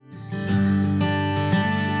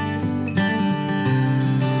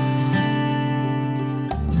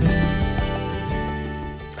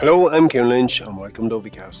Hello, I'm Ciarán Lynch and welcome to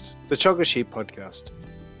OviCast, the Teagasc Sheep podcast.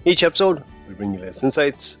 Each episode, we bring you latest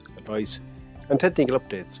insights, advice and technical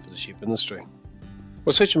updates for the sheep industry.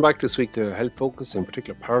 We're switching back this week to health focus, in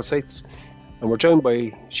particular parasites, and we're joined by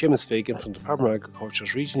Séamus Fagan from the Department of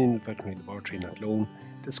Agriculture's Regional Veterinary Laboratory in Athlone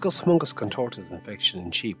to discuss Haemonchus contortus infection in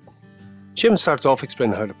sheep. Séamus starts off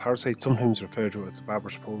explaining how the parasite, sometimes referred to as the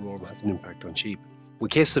barber's poleworm, has an impact on sheep. With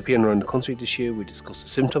cases appearing around the country this year, we discuss the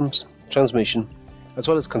symptoms, transmission, as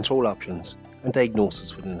well as control options and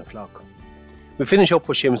diagnosis within a flock. We finish up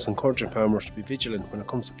with Séamus encouraging farmers to be vigilant when it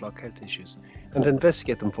comes to flock health issues and to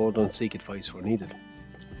investigate them further and seek advice where needed.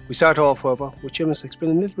 We start off, however, with Séamus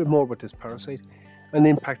explaining a little bit more about this parasite and the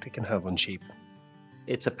impact it can have on sheep.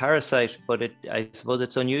 It's a parasite, but I suppose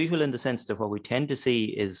it's unusual in the sense that what we tend to see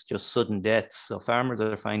is just sudden deaths. So farmers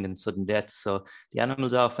are finding sudden deaths. So the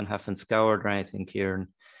animals often haven't scoured or anything, Ciarán.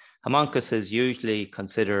 Haemonchus is usually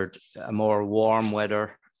considered a more warm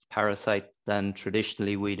weather parasite than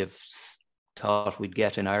traditionally we'd have thought we'd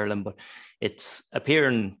get in Ireland, but it's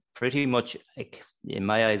appearing pretty much, in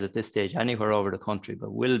my eyes at this stage, anywhere over the country,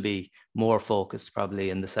 but will be more focused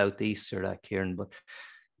probably in the southeast or that, Ciarán. But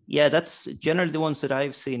yeah, that's generally the ones that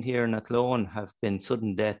I've seen here in Athlone have been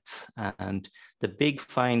sudden deaths, and the big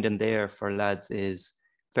finding there for lads is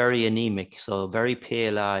very anemic, so very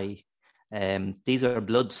pale eye. These are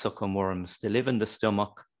blood-sucking worms. They live in the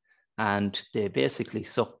stomach and they basically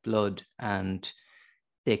suck blood, and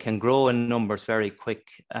they can grow in numbers very quick.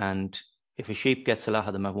 And if a sheep gets a lot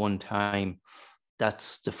of them at one time,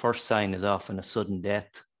 that's the first sign is often a sudden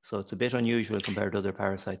death. So it's a bit unusual compared to other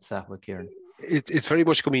parasites that we're Ciarán. It's very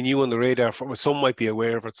much going to be new on the radar. Some might be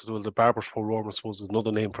aware of it. So the barber's poleworm, I suppose, is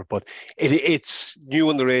another name for it, but it's new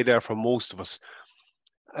on the radar for most of us.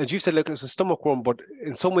 And you said, look, it's a stomach worm, but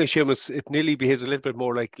in some way, Séamus, it nearly behaves a little bit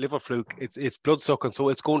more like liver fluke. It's blood sucking, so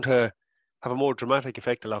it's going to have a more dramatic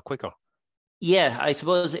effect a lot quicker. Yeah, I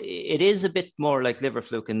suppose it is a bit more like liver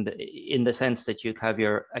fluke in the sense that you have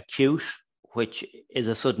your acute, which is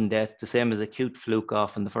a sudden death, the same as acute fluke.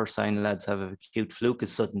 Often the first sign lads have of acute fluke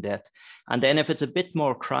is sudden death. And then if it's a bit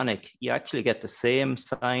more chronic, you actually get the same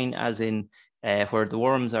sign as in where the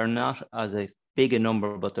worms are not as a big a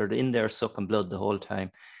number, but they're in there sucking blood the whole time.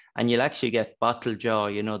 And you'll actually get bottle jaw,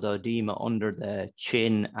 the edema under the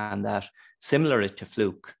chin, and that similar to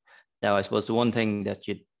fluke. Now, I suppose the one thing that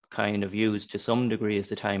you'd kind of use to some degree is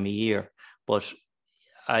the time of year. But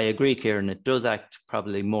I agree, Ciarán, it does act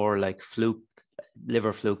probably more like fluke,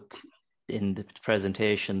 liver fluke in the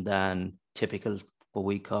presentation than typical what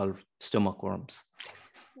we call stomach worms.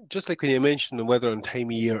 Just like when you mentioned the weather and time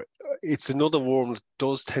of year, it's another worm that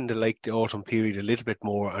does tend to like the autumn period a little bit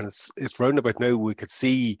more, and it's round about now we could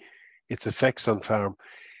see its effects on farm.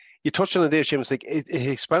 You touched on it there, Séamus, like it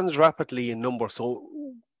expands rapidly in number. So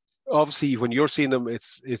obviously when you're seeing them,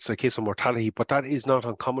 it's a case of mortality, but that is not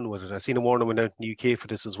uncommon with it. I've seen a warning went out in the UK for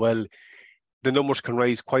this as well. The numbers can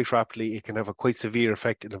rise quite rapidly. It can have a quite severe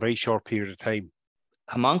effect in a very short period of time.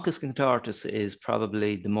 Haemonchus contortus is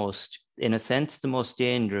probably the most, in a sense, the most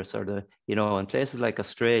dangerous, or in places like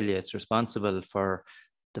Australia, it's responsible for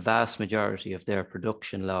the vast majority of their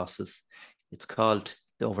production losses. It's called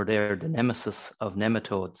over there the nemesis of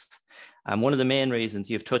nematodes. And one of the main reasons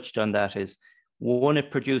you've touched on that is, one,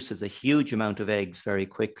 it produces a huge amount of eggs very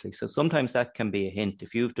quickly. So sometimes that can be a hint.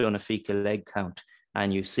 If you've done a fecal egg count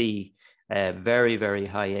and you see very, very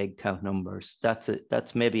high egg count numbers, that's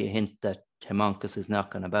maybe a hint that Haemonchus is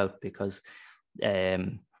knocking about, because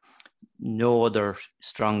no other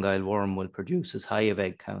strong-eyed worm will produce as high of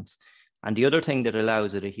egg counts. And the other thing that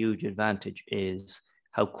allows it a huge advantage is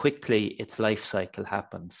how quickly its life cycle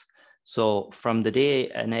happens. So from the day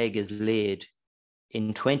an egg is laid,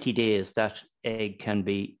 in 20 days, that egg can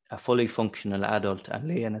be a fully functional adult and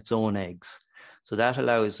laying its own eggs. So that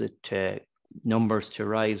allows it numbers to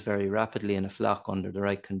rise very rapidly in a flock under the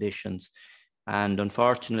right conditions. And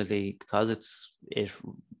unfortunately, because it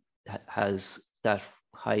has that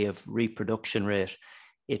high of reproduction rate,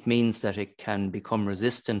 it means that it can become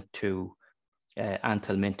resistant to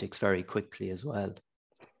anthelmintics very quickly as well.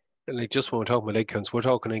 And like just when we're talking about egg counts, we're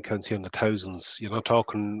talking egg counts here in the thousands. You're not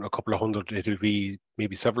talking a couple of hundred. It'll be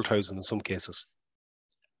maybe several thousand in some cases.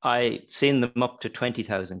 I've seen them up to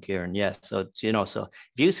 20,000, Ciarán. Yeah. So, so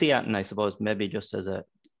if you see anything, I suppose maybe just as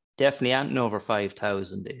definitely anything over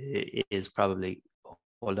 5,000 is probably,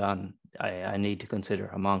 hold on, I need to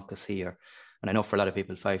consider Haemonchus here. And I know for a lot of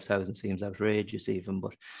people, 5,000 seems outrageous even,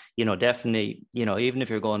 but, definitely, even if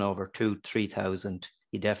you're going over 2,000, 3,000,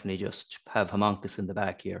 you definitely just have Haemonchus in the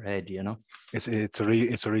back of your head, It's a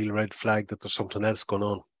real red flag that there's something else going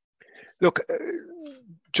on. Look,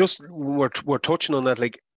 just we're touching on that,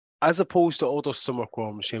 like As opposed to other stomach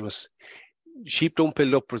worms, Seamus, sheep don't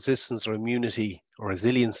build up resistance or immunity or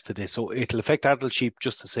resilience to this, so it'll affect adult sheep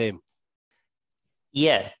just the same.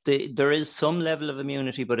 Yeah, there is some level of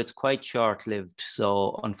immunity, but it's quite short-lived.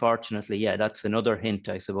 So unfortunately, yeah, that's another hint,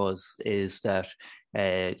 I suppose, is that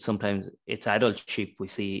sometimes it's adult sheep we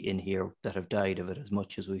see in here that have died of it as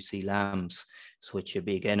much as we see lambs, so which would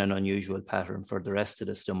be, again, an unusual pattern for the rest of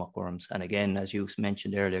the stomach worms. And again, as you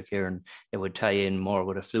mentioned earlier, Ciarán, it would tie in more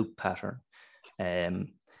with a fluke pattern.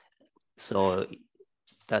 So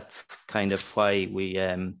that's kind of why we,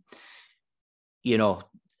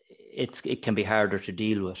 it can be harder to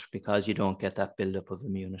deal with because you don't get that buildup of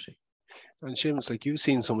immunity. And Seamus, like you've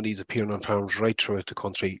seen some of these appearing on farms right throughout the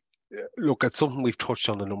country. Look, at something we've touched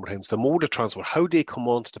on a number of times, the mode of transport, how they come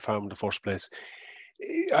onto the farm in the first place.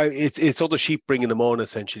 It's other sheep bringing them on,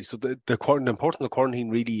 essentially. So the importance of quarantine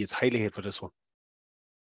really is highlighted for this one.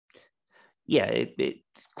 Yeah,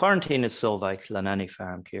 quarantine is so vital on any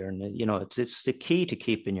farm, Ciarán. It's the key to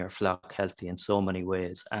keeping your flock healthy in so many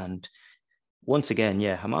ways. And once again,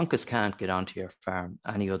 yeah, Haemonchus can't get onto your farm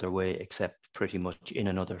any other way except pretty much in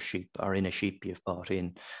another sheep or in a sheep you've bought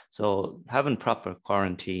in. So having proper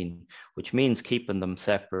quarantine, which means keeping them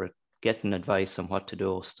separate, getting advice on what to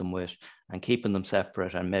dose them with, and keeping them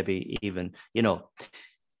separate, and maybe even,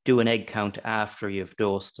 do an egg count after you've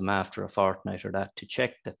dosed them after a fortnight or that, to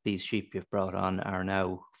check that these sheep you've brought on are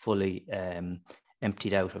now fully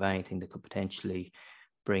emptied out of anything that could potentially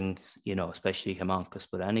bring, especially Haemonchus,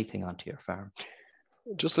 but anything onto your farm.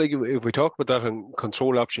 Just like if we talk about that and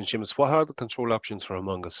control options, Seamus, what are the control options for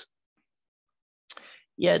Haemonchus?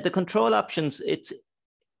 Yeah, the control options, it's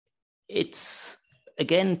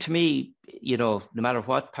again, to me, no matter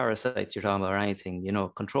what parasites you're talking about or anything,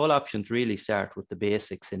 control options really start with the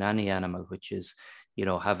basics in any animal, which is,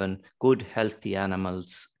 having good, healthy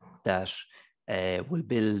animals that will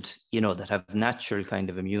build, that have natural kind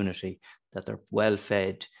of immunity, that they're well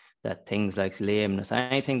fed, that things like lameness,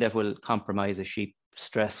 anything that will compromise a sheep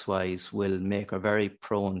stress-wise will make her very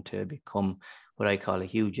prone to become what I call a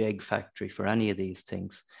huge egg factory for any of these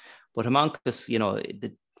things. But Haemonchus,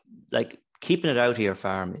 keeping it out of your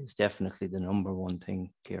farm is definitely the number one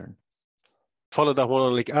thing, Ciarán. Follow that one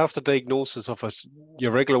on, like after diagnosis of it,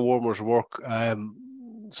 your regular wormers work.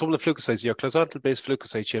 Some of the flucicides, your closantel-based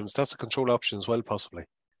flucicide, James, that's a control option as well, possibly.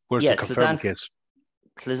 Where's the confirmed case?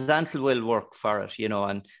 Closantel will work for it,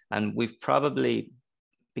 and we've probably,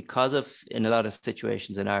 because of in a lot of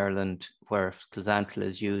situations in Ireland where closantel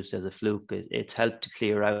is used as a fluke, it's helped to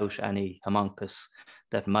clear out any Haemonchus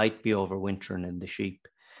that might be overwintering in the sheep.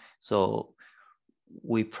 So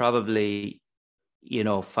we probably,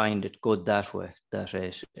 find it good that way, that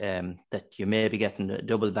you may be getting a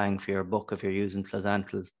double bang for your buck if you're using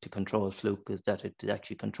closantel to control fluke, is that it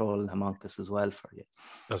actually control Haemonchus as well for you.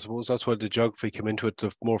 I suppose that's where the geography came into it.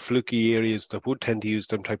 The more fluky areas that would tend to use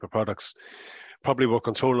them type of products probably were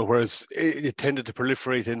controlling, whereas it tended to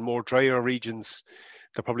proliferate in more drier regions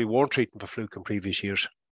that probably weren't treating for fluke in previous years.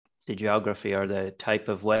 The geography or the type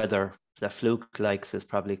of weather that fluke likes is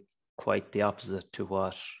probably quite the opposite to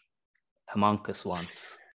what Haemonchus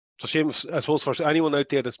wants. So Seamus, I suppose for anyone out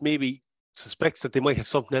there that's maybe suspects that they might have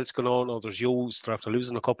something else going on, or there's yos, they're after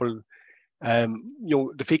losing a couple,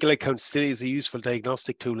 the fecal egg count still is a useful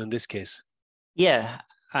diagnostic tool in this case. Yeah,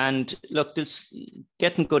 and look, there's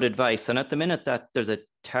getting good advice, and at the minute that there's a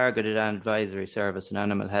targeted advisory service in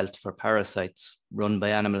animal health for parasites run by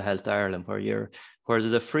Animal Health Ireland, where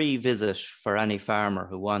there's a free visit for any farmer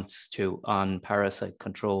who wants to on parasite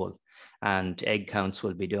control, and egg counts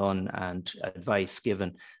will be done and advice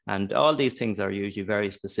given. And all these things are usually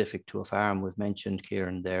very specific to a farm. We've mentioned,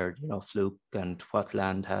 Ciarán, there, fluke and what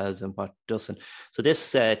land has and what doesn't. So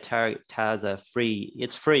this has a free,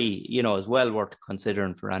 it's free, is well worth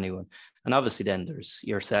considering for anyone. And obviously then there's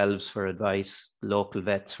yourselves for advice, local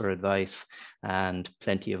vets for advice, and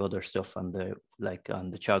plenty of other stuff on the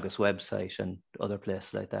Teagasc website and other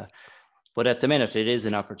places like that. But at the minute, it is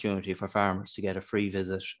an opportunity for farmers to get a free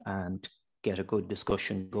visit and get a good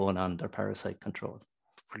discussion going on their parasite control.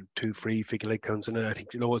 2 free fecal egg counts in it. I think,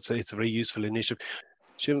 it's a very useful initiative.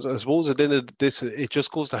 James, I suppose at the end of this, it just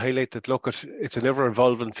goes to highlight that, look, it's an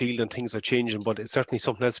ever-evolving field and things are changing, but it's certainly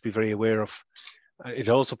something else to be very aware of. It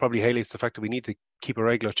also probably highlights the fact that we need to keep a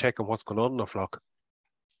regular check on what's going on in our flock.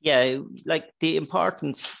 Yeah, like the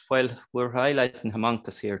importance, while we're highlighting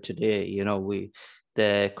Haemonchus here today,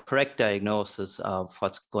 the correct diagnosis of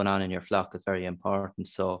what's going on in your flock is very important.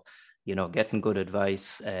 So, getting good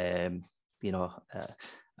advice, a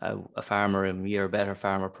farmer in Year Better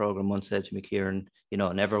Farmer program once said to me, Ciarán,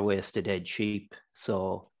 never waste a dead sheep.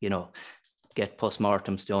 So, get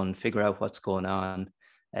postmortems done, figure out what's going on,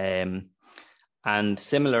 And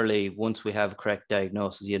similarly, once we have correct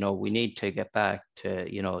diagnosis, we need to get back to,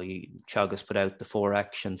 Teagasc put out the 4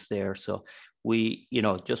 actions there. So we,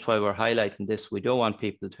 just while we're highlighting this, we don't want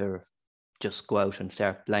people to just go out and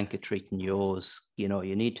start blanket treating yos. You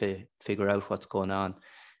need to figure out what's going on.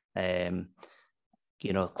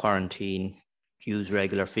 Quarantine, use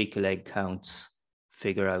regular fecal egg counts,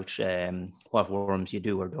 figure out what worms you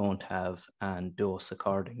do or don't have, and dose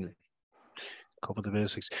accordingly. Cover the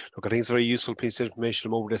basics. Look, I think it's a very useful piece of information.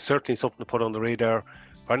 There's certainly something to put on the radar.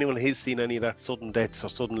 For anyone who's seen any of that sudden deaths or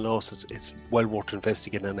sudden losses, it's well worth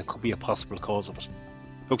investigating, and it could be a possible cause of it.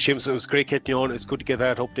 Look, Séamus, it was great getting you on. It's good to get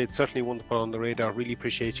that update. Certainly one to put on the radar. Really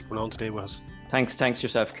appreciate you coming on today with us. Thanks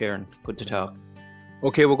yourself, Ciarán. Good to talk.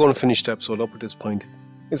 Okay, we're going to finish the episode up at this point.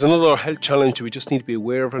 It's another health challenge we just need to be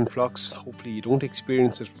aware of in flocks. Hopefully you don't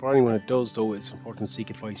experience it. For anyone it does, though, it's important to seek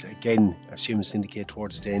advice again, as Séamus indicated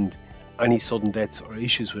towards the end. Any sudden deaths or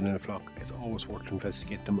issues within a flock, it's always worth to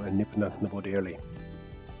investigate them and nipping that in the bud early.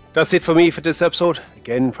 That's it for me for this episode.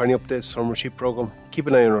 Again, for any updates from our sheep programme, keep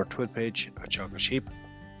an eye on our Twitter page at Ciarán Sheep.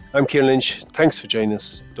 I'm Ciarán Lynch. Thanks for joining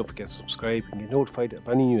us. Don't forget to subscribe and get notified of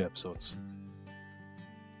any new episodes.